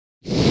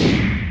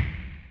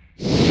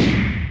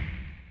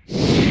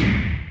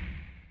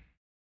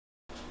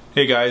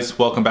Hey guys,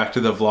 welcome back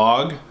to the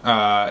vlog.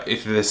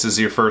 If this is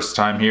your first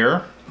time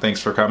here, thanks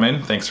for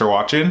coming, thanks for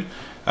watching.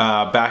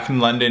 Back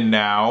in London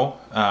now,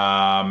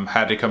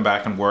 had to come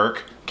back and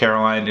work.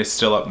 Caroline is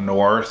still up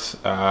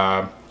north,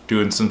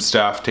 doing some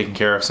stuff, taking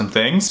care of some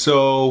things.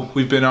 So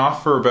we've been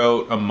off for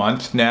about a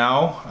month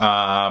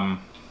now.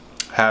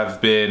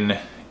 Have been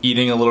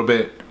eating a little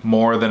bit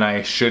more than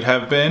I should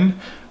have been.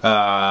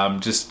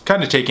 Just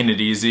kind of taking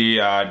it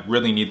easy. I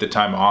really need the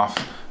time off,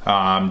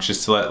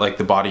 just to let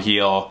the body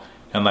heal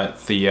and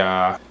let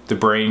the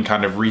brain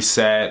kind of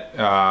reset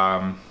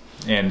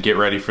and get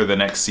ready for the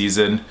next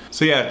season.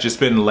 So yeah, just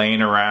been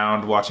laying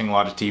around, watching a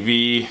lot of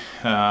TV,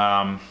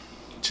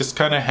 just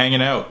kind of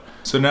hanging out.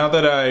 So now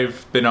that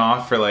I've been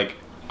off for like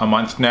a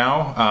month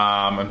now,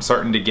 I'm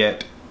starting to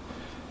get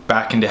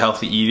back into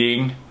healthy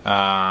eating,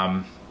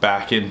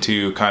 back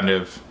into kind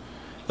of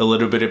a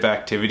little bit of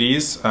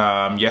activities.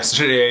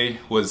 Yesterday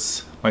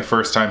was my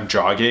first time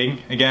jogging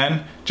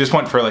again. Just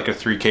went for like a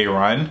 3K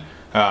run,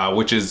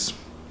 which is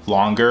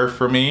longer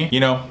for me. You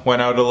know,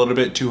 went out a little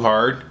bit too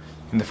hard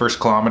in the first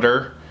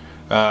kilometer.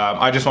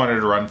 I just wanted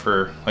to run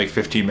for like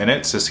 15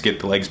 minutes just to get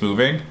the legs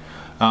moving.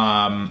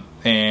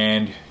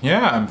 And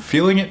yeah, I'm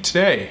feeling it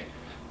today.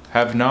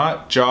 Have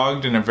not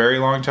jogged in a very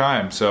long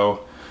time.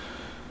 So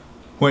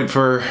went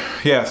for,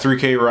 yeah,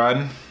 3K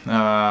run.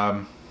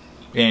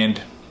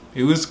 And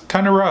it was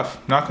kind of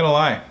rough, not gonna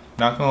lie.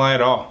 Not gonna lie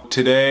at all.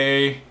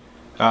 Today,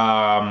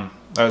 I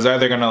was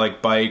either gonna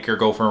like bike or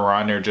go for a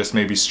run or just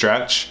maybe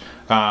stretch.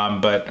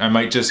 But I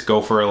might just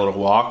go for a little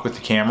walk with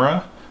the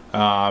camera,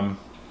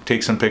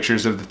 take some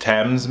pictures of the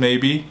Thames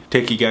maybe,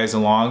 take you guys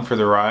along for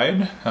the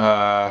ride,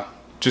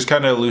 just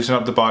kind of loosen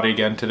up the body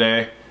again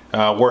today.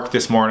 Work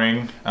this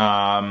morning,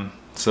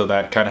 so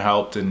that kind of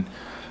helped, and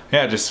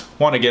yeah, just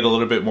want to get a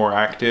little bit more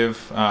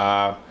active,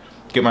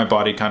 get my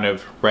body kind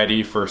of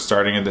ready for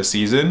starting of the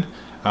season.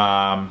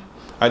 I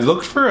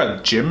looked for a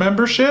gym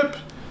membership,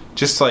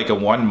 just like a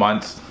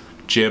 1-month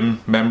gym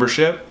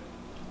membership.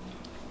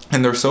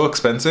 And they're so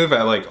expensive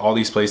at like all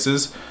these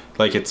places.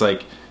 Like it's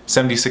like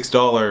 $76,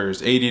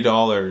 $80,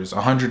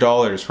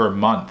 $100 for a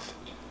month.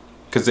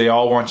 Because they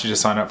all want you to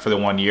sign up for the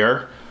 1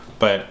 year.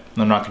 But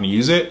I'm not going to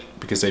use it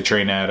because I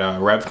train at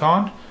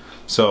RevCon.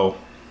 So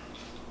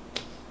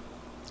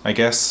I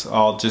guess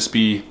I'll just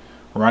be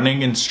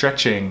running and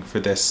stretching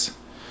for this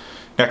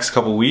next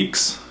couple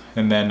weeks.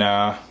 And then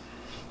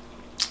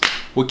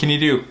what can you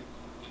do?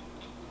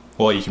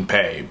 Well, you can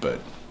pay, but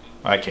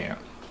I can't.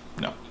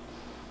 No.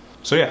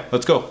 So yeah,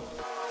 let's go.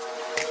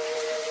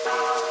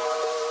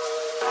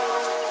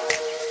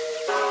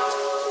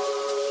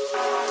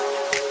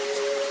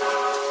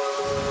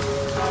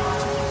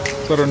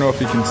 So I don't know if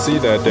you can see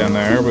that down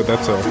there, but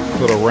that's a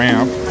little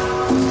ramp.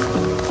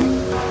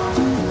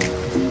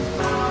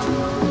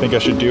 Think I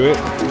should do it?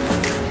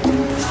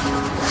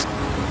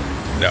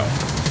 No,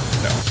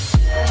 no.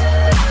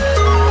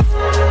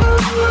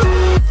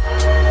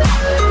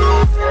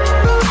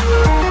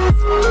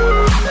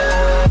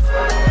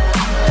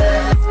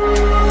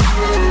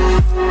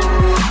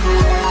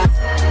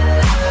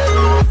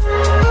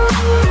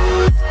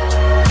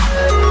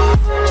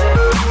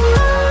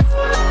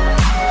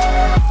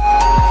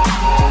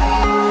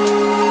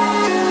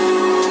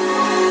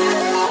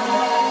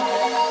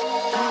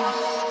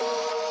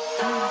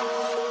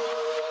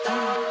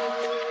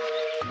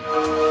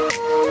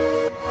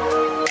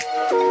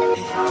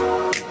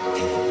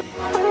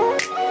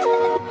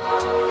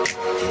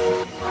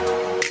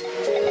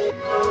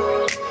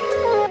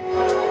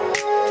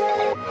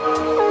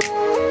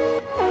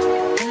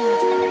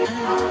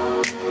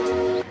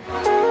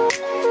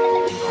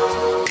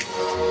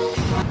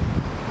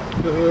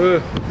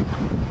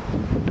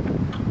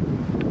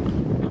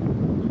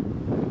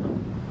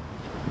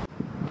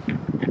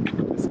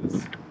 This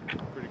is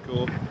pretty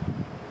cool.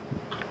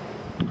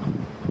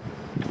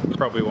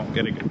 Probably won't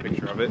get a good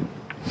picture of it.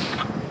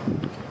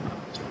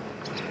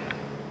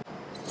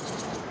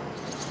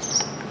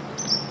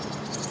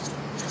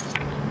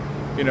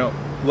 You know,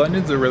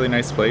 London's a really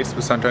nice place,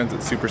 but sometimes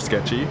it's super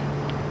sketchy.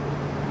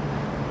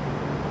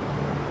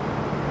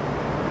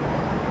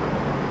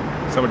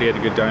 Somebody had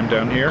a good time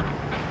down here.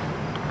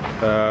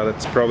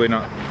 That's probably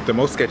not the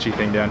most sketchy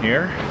thing down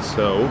here,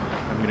 so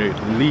I'm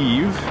gonna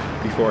leave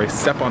before I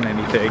step on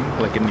anything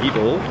like a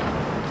needle.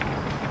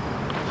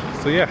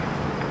 So yeah,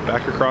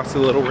 back across the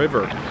little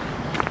river.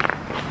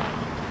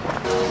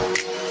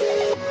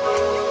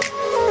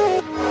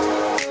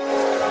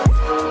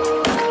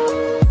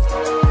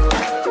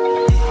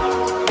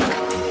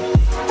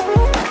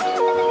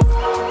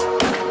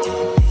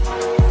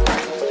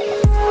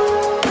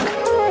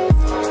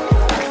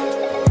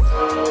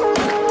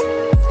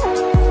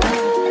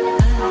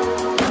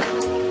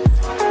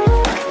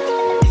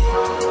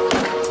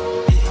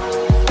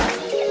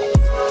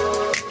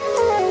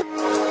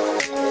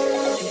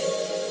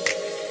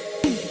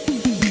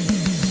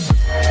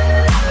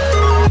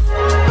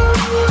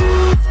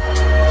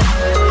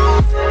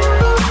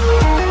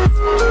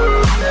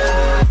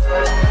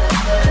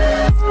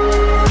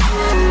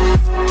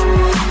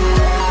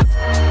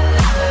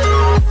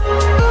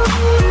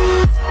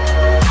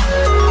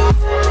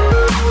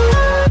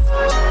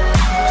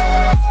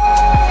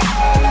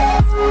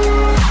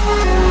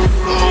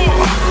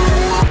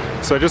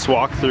 So I just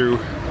walked through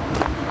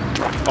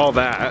all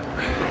that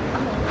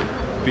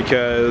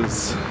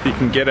because you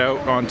can get out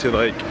onto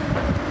like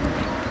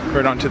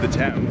right onto the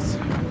Thames,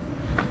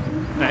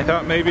 and I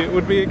thought maybe it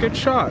would be a good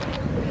shot.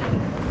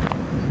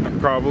 I'd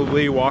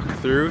probably walk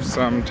through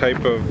some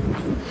type of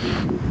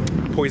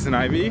poison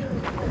ivy,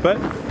 but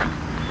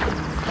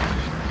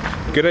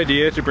good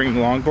idea to bring the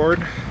longboard.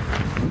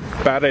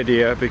 Bad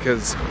idea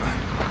because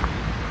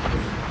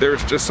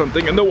there's just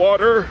something in the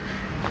water,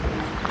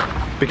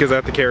 because I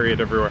have to carry it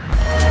everywhere.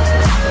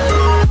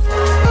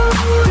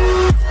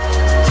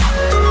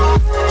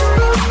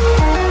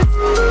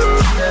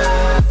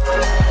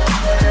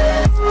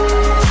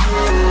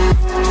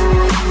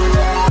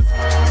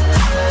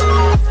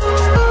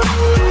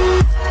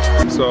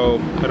 So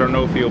I don't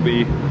know if you'll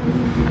be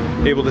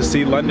able to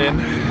see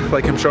London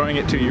like I'm showing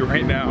it to you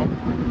right now,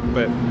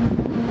 but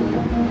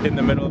in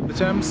the middle of the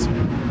Thames,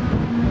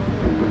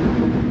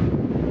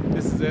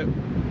 this is it.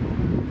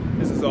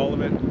 This is all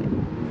of it.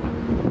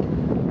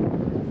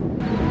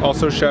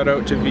 Also shout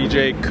out to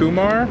VJ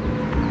Kumar.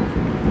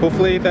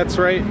 Hopefully that's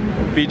right.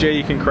 VJ,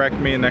 you can correct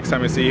me next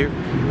time I see you.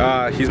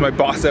 He's my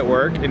boss at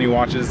work and he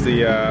watches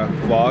the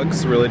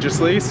vlogs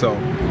religiously, so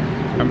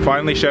I'm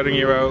finally shouting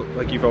you out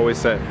like you've always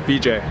said.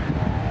 VJ,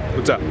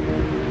 what's up?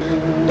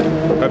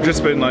 I've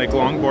just been like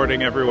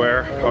longboarding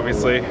everywhere,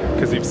 obviously,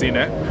 because you've seen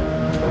it.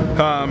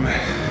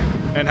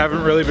 And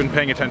haven't really been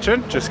paying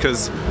attention just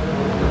because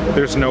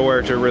there's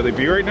nowhere to really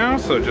be right now,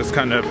 so just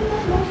kind of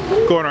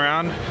going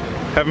around,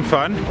 having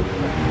fun.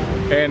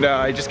 And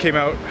I just came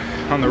out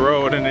on the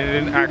road and I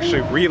didn't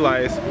actually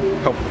realize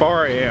how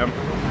far I am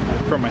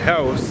from my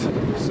house,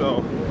 so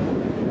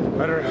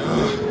I don't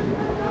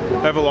know.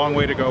 I have a long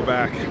way to go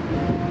back.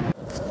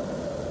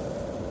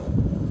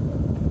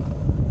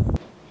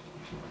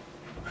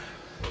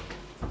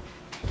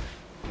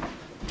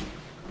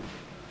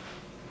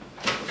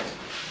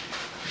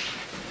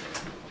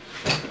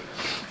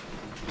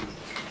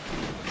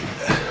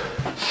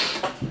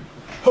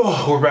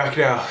 Oh, we're back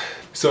now.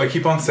 So I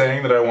keep on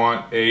saying that I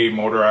want a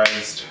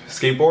motorized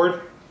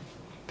skateboard.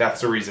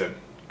 That's the reason.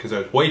 Because I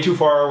was way too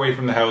far away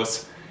from the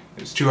house.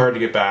 It was too hard to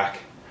get back.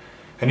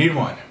 I need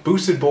one.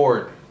 Boosted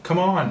board. Come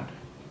on.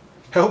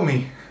 Help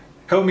me.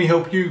 Help me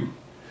help you.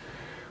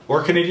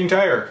 Or Canadian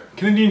Tire.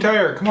 Canadian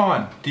Tire, come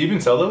on. Do you even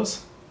sell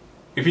those?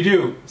 If you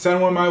do,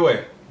 send one my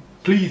way.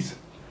 Please.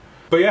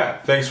 But yeah,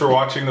 thanks for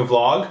watching the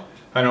vlog.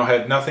 I know it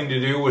had nothing to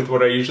do with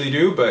what I usually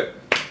do, but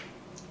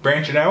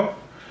branching out.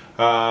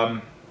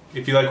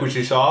 If you like what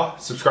you saw,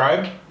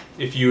 subscribe.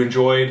 If you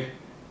enjoyed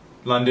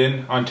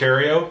London,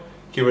 Ontario,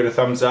 give it a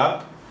thumbs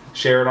up.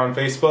 Share it on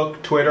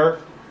Facebook, Twitter,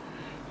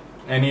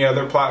 any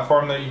other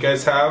platform that you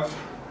guys have.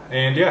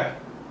 And yeah,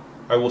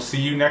 I will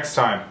see you next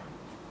time.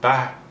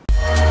 Bye.